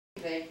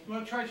Okay. You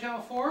want to try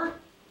channel 4?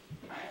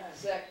 Hang on a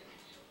sec.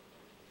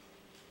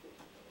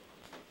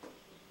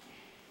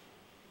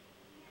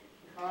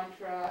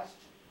 Contrast.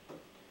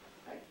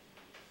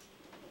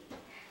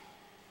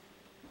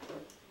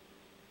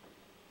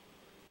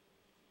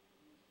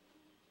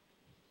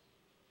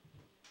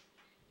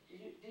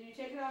 Did you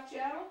take it off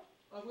channel?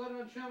 I've got it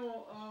on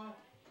channel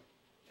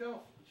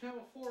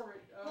 4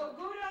 right.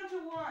 Go down to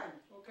 1.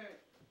 Okay.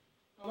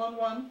 I'm on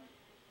 1.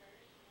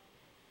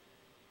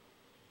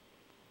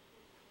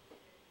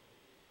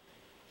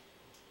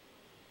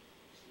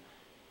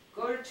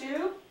 Go to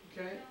 2.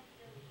 Okay.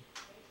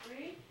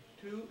 3.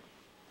 2.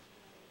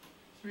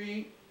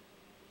 3.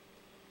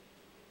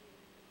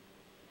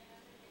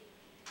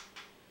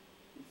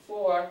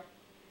 4.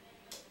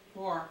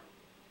 4.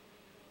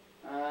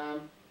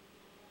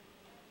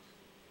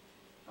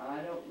 I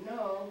don't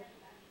know.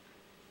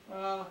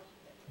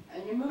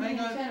 And you're hang moving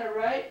the on. antenna,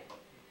 right?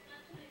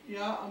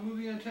 Yeah, I'm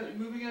moving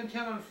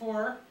antenna on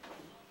 4.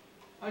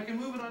 I can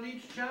move it on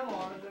each channel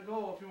on it to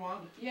go if you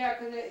want. Yeah,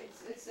 because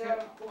it's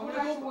Yeah, go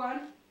back to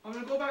 1. I'm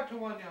going to go back to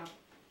 1, yeah.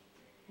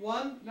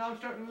 1, now I'm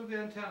starting to move the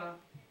antenna.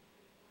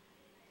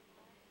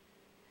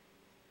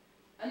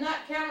 And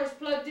that camera's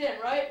plugged in,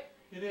 right?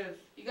 It is.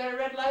 You got a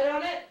red light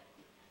on it?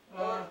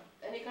 Or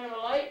any kind of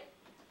a light?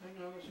 Hang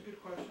on, that's a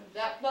good question.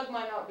 That plug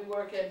might not be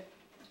working.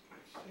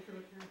 Let's take a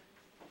look here.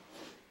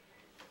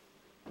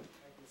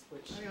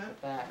 Switch Hang on.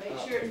 back Make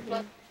up. sure it's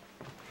plugged.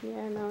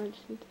 Yeah, no, I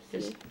just need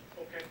to see.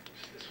 Okay,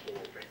 just this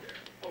hole right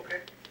there. Okay.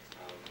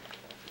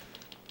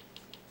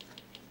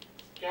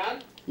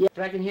 John? Yeah,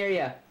 but I can hear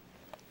you.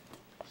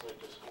 It's like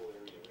this whole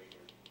area right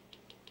here.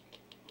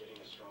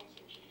 Getting a strong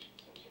sensation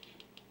right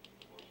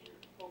here.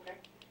 Okay.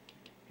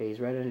 Okay, he's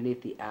right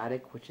underneath the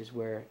attic, which is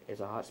where is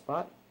a hot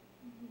spot.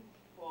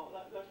 Well,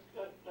 that's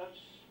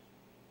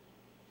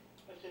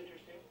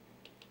interesting.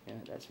 Yeah,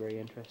 that's very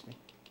interesting.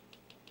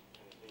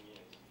 And the thing is,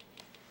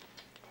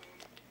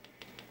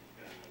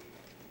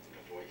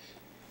 the voice,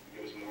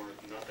 it was more,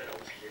 not that I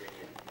was hearing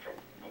it from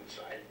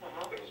outside,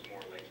 but it was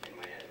more like in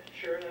my head.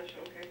 Sure, that's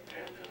okay.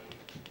 And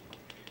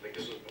like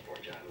this was before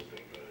John was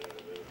doing but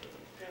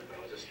I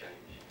was just kind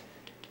of,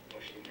 oh,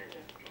 she didn't hear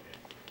that? Okay.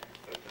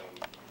 But,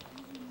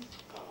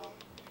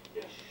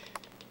 yeah,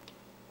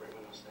 right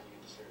when I was standing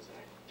at the stairs and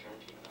I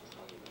turned to you and I was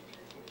telling you that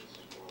this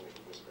was more like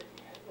a whisper in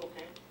my head.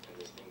 Okay. And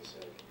this thing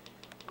said,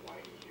 why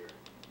are you here?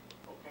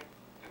 Okay.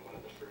 And one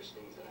of the first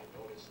things that I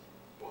noticed,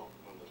 well,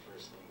 one of the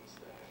first things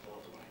that I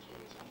felt when I came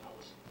inside, I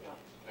was,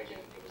 again,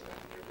 it was that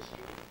nervous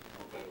feeling,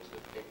 but it was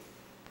the thing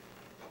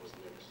that was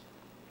nervous.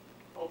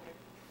 Okay.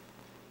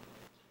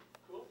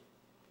 Cool.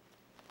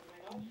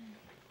 Anything else?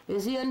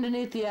 Is he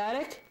underneath the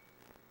attic?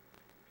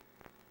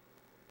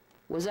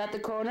 Was that the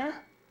corner?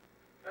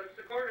 That's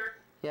the corner.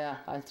 Yeah,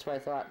 that's what I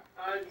thought.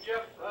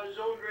 Jeff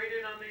zoned right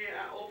in on the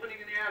opening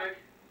in the attic.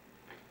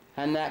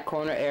 And that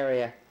corner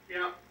area.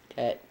 Yeah.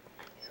 Okay.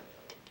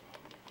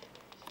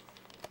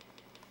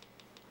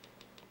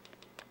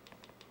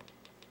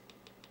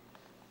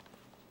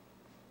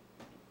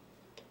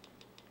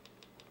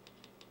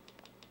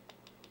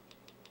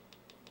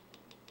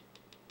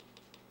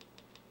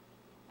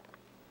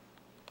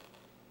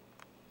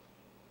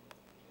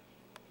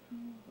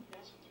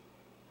 Yes.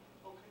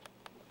 Okay.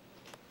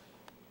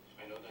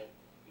 I know that,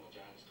 well,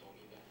 John has told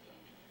me that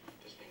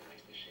this thing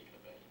likes to shake the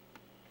bed.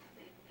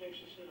 Takes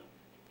a sit up.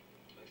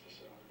 Likes to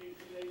sit on. He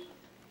lays on.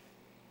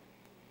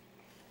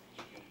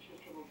 She has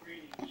trouble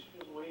breathing. She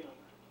feels weight on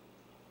her.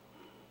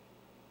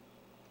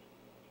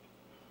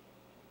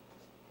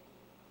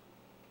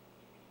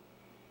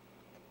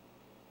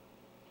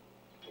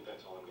 I think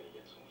that's all I'm going to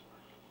get so far.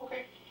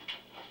 Okay.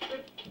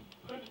 Good.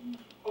 Good.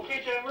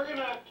 Okay, Jen, we're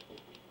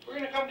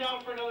gonna come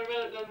down for another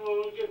minute, then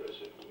we'll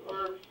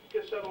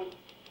get settled.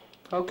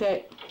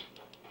 Okay.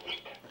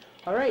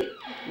 All right,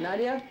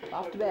 Nadia,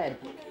 off to bed.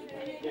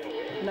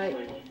 Good night.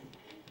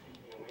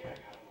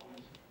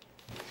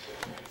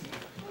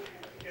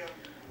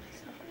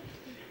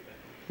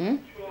 Hmm?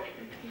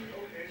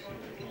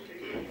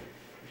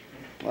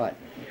 What?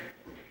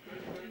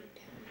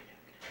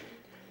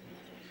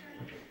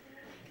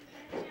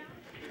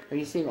 Are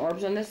you seeing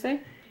orbs on this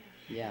thing?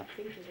 Yeah. I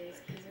think it is,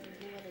 because there was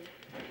no other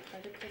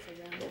particles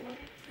around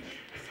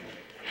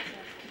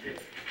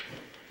it.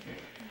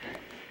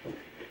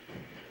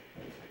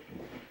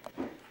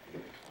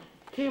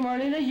 Okay,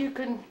 Marlena, you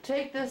can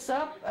take this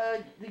up.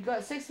 You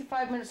got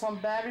 65 minutes on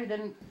battery,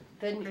 then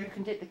you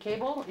can take the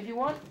cable if you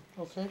want.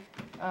 Okay.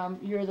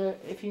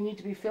 If you need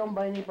to be filmed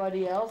by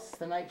anybody else,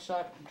 the night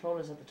shot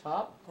controller's at the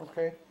top.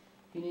 Okay.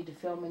 If you need to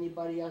film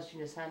anybody else, you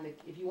just hand it.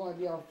 If you want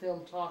to be on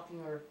film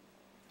talking or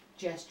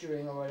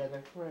gesturing or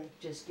whatever, Right.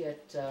 just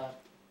get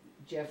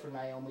Jeff or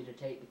Naomi to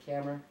take the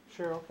camera.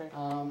 Sure. Okay.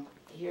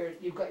 Here,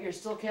 you've got your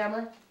still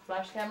camera,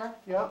 flash camera.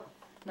 Yeah.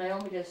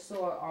 Naomi just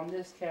saw on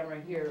this camera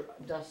here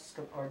dust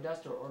or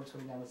orbs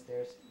coming down the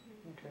stairs.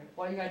 Okay.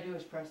 All you gotta do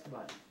is press the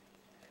button.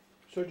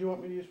 So do you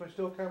want me to use my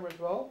still camera as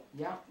well?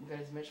 Yeah, you got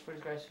as much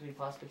photographs as we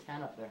possibly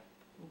can up there.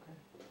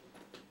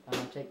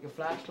 Okay. Take your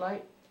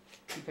flashlight.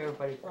 Keep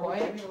everybody Are we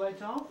quiet. keeping the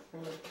lights off?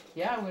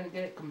 Yeah, I'm gonna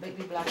get it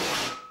completely black.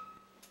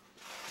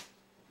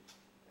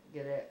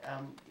 get it.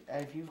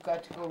 If you've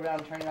got to go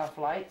around turning off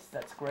lights,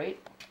 that's great.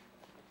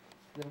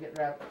 Let me get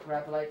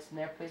wrap the lights in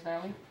there, please,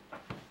 Naomi.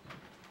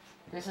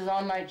 This is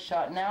on night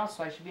shot now,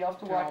 so I should be able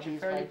to watch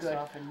it fairly good.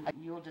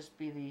 You'll just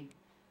be the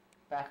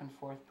back and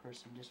forth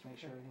person, just to make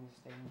sure everything's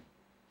staying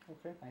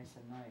nice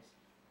and nice.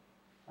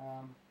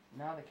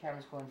 Now the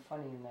camera's going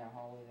funny in that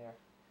hallway there.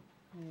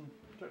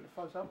 Starting to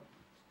fuzz up.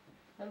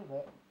 A little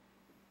bit.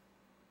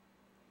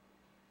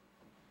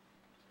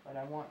 But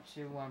I want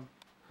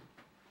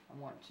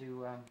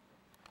to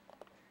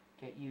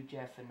get you,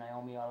 Jeff, and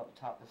Naomi all up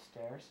the top of the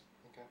stairs.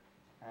 Okay.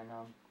 And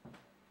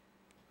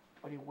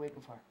what are you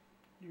waiting for?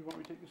 You want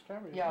me to take this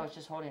camera? Yeah, I was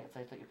just holding it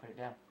because I thought you put it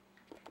down.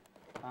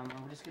 And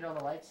we'll just get all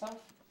the lights off.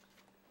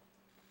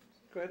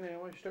 Go ahead,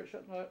 Naomi. Start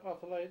shutting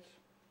off the lights.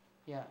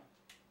 Yeah.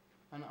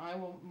 And I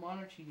will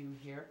monitor you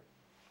here.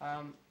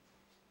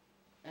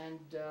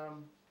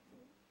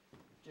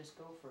 Just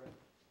go for it.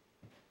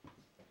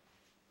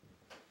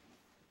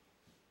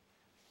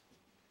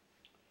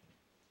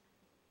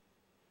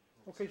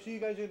 Okay, so you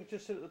guys are going to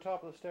just sit at the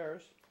top of the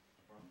stairs.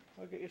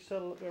 I'll get you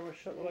settled up there. We'll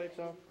shut the lights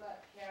off. You've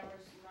got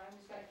cameras.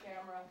 Naomi's got a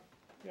camera.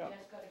 Yeah.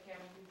 Jeff's got a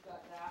camera. You've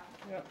got that.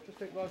 Yeah, just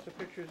take lots of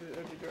pictures in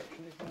every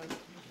direction you can.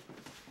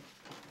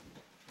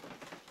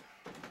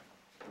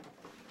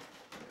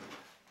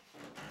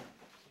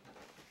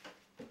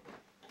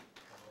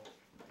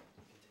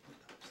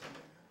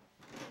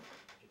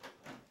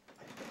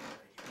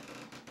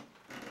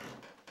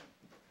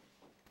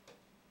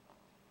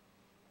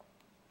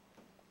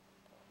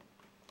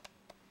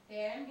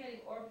 Hey, I'm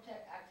getting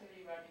Orbitech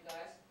activity around you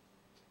guys.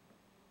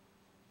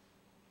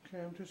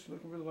 Okay, I'm just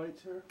looking for the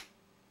lights here.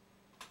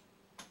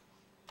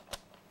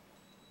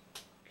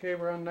 Okay,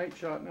 we're on night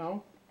shot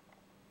now.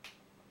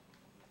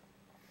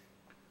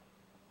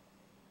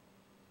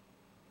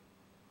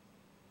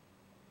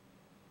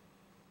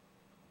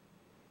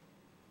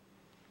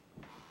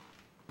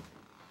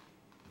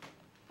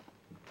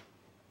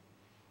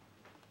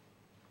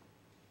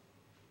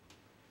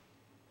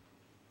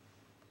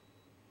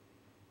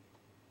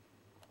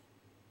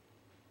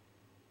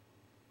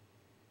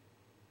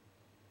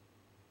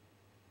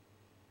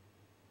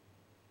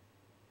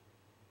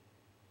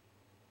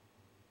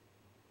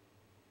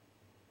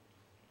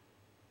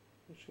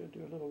 Just gonna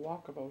do a little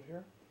walkabout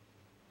here.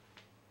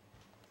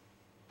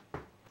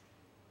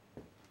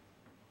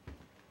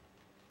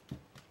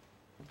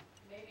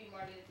 Maybe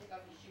Marty to take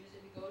off your shoes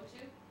if you go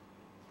to.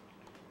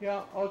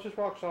 Yeah, I'll just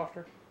walk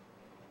softer.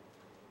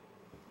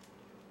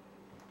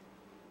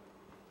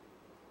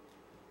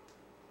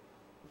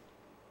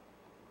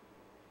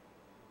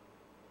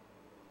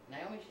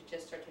 Naomi should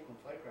just start taking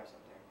photographs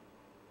up there.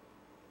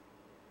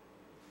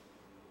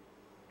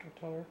 I'll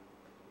tell her.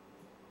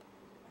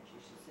 And she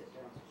should sit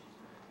down so she's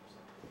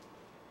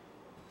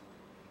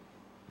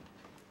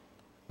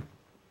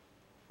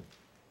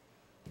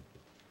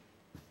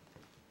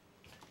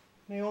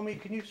Naomi,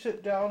 can you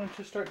sit down and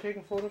just start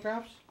taking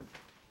photographs?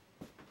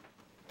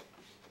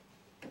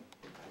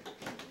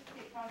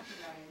 get comfy,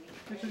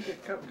 Naomi. Just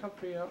get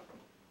comfy up.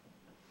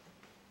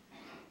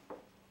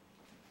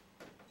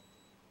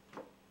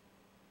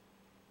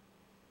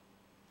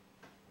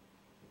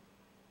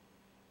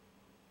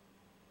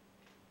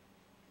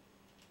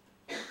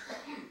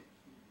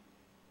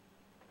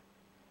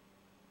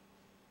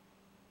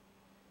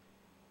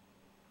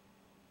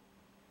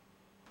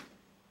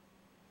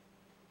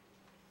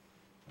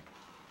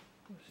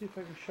 Let's see if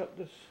I can shut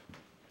this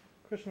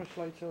Christmas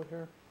lights out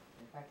here.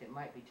 In fact, it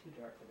might be too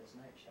dark for this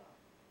night shot.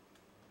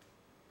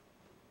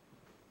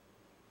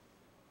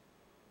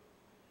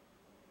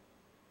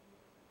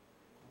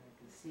 I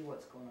can see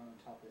what's going on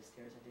top of the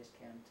stairs. I just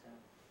can't.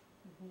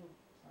 It's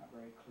not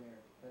very clear,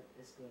 but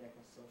it's good. I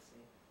can still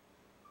see.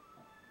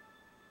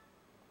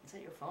 Is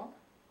that your phone?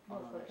 No,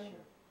 it's my that's camera.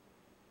 your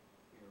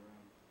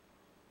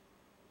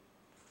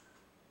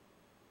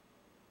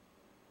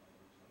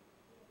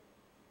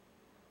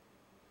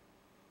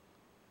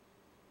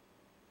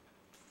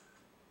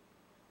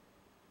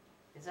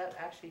Is that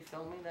actually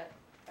filming that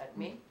at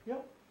me?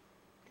 Yep.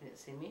 Can it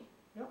see me?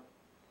 Yep. Okay.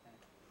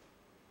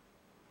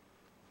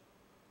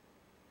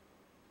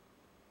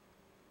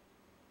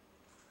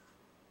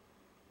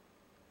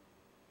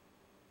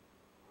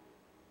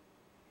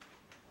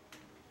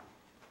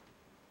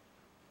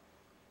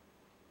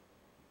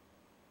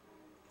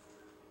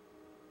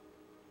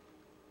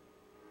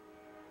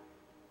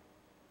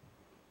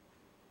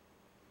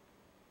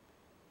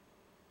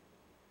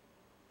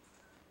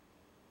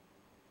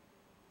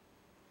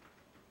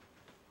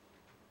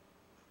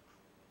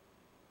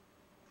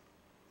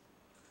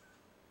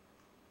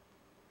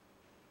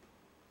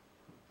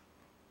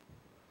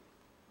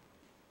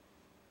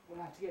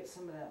 We'll have to get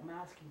some of that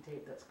masking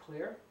tape that's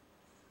clear.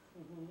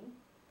 You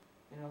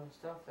know, the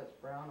stuff that's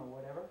brown or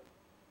whatever.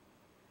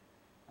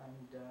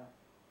 And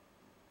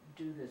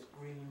do this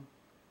green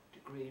to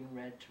green,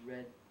 red to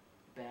red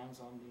bands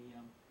on the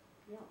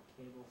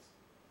cables.